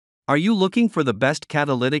Are you looking for the best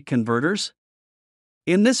catalytic converters?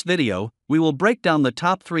 In this video, we will break down the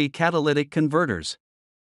top 3 catalytic converters.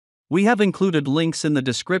 We have included links in the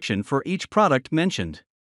description for each product mentioned.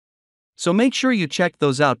 So make sure you check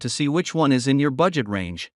those out to see which one is in your budget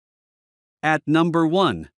range. At number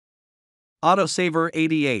 1. Autosaver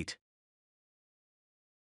 88.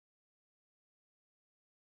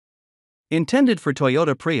 Intended for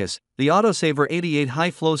Toyota Prius, the Autosaver 88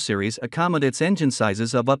 high-flow series accommodates engine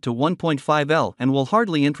sizes of up to 1.5 L and will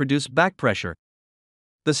hardly introduce back pressure.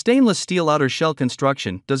 The stainless steel outer shell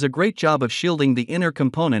construction does a great job of shielding the inner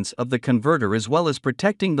components of the converter as well as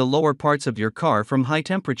protecting the lower parts of your car from high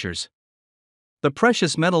temperatures. The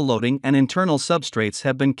precious metal loading and internal substrates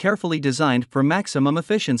have been carefully designed for maximum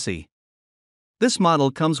efficiency. This model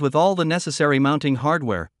comes with all the necessary mounting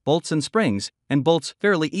hardware, bolts and springs, and bolts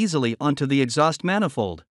fairly easily onto the exhaust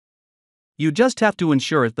manifold. You just have to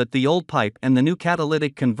ensure that the old pipe and the new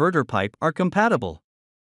catalytic converter pipe are compatible.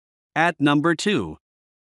 At number 2.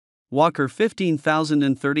 Walker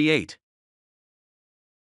 15038.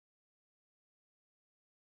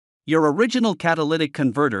 Your original catalytic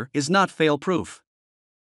converter is not fail-proof.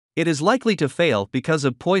 It is likely to fail because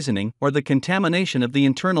of poisoning or the contamination of the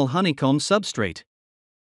internal honeycomb substrate.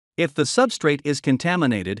 If the substrate is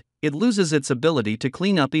contaminated, it loses its ability to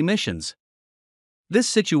clean up emissions. This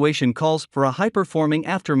situation calls for a high-performing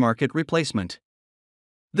aftermarket replacement.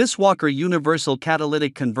 This Walker Universal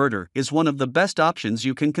Catalytic Converter is one of the best options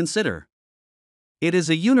you can consider. It is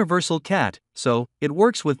a universal CAT, so it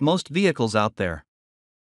works with most vehicles out there.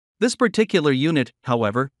 This particular unit,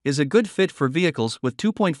 however, is a good fit for vehicles with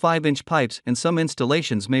 2.5-inch pipes, and some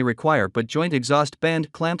installations may require butt-joint exhaust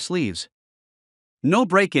band clamp sleeves. No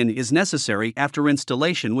break-in is necessary after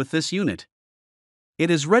installation with this unit.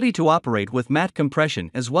 It is ready to operate with matte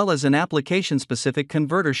compression as well as an application-specific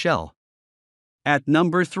converter shell. At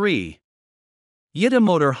number 3. Yita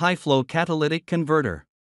Motor High-Flow Catalytic Converter.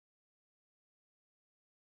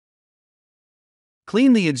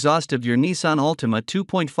 Clean the exhaust of your Nissan Altima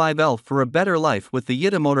 2.5L for a better life with the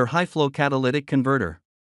Yita Motor High-Flow Catalytic Converter.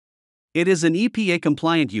 It is an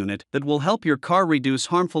EPA-compliant unit that will help your car reduce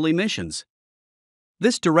harmful emissions.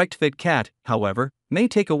 This direct-fit CAT, however, may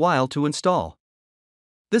take a while to install.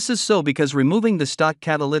 This is so because removing the stock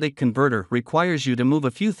catalytic converter requires you to move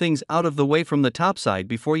a few things out of the way from the top side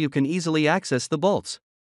before you can easily access the bolts.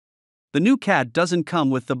 The new CAT doesn't come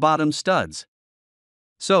with the bottom studs.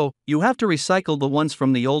 So, you have to recycle the ones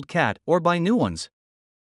from the old CAT or buy new ones.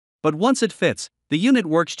 But once it fits, the unit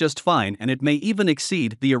works just fine, and it may even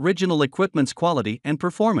exceed the original equipment's quality and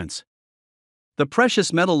performance. The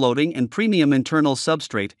precious metal loading and premium internal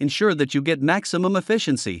substrate ensure that you get maximum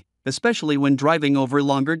efficiency, especially when driving over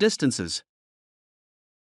longer distances.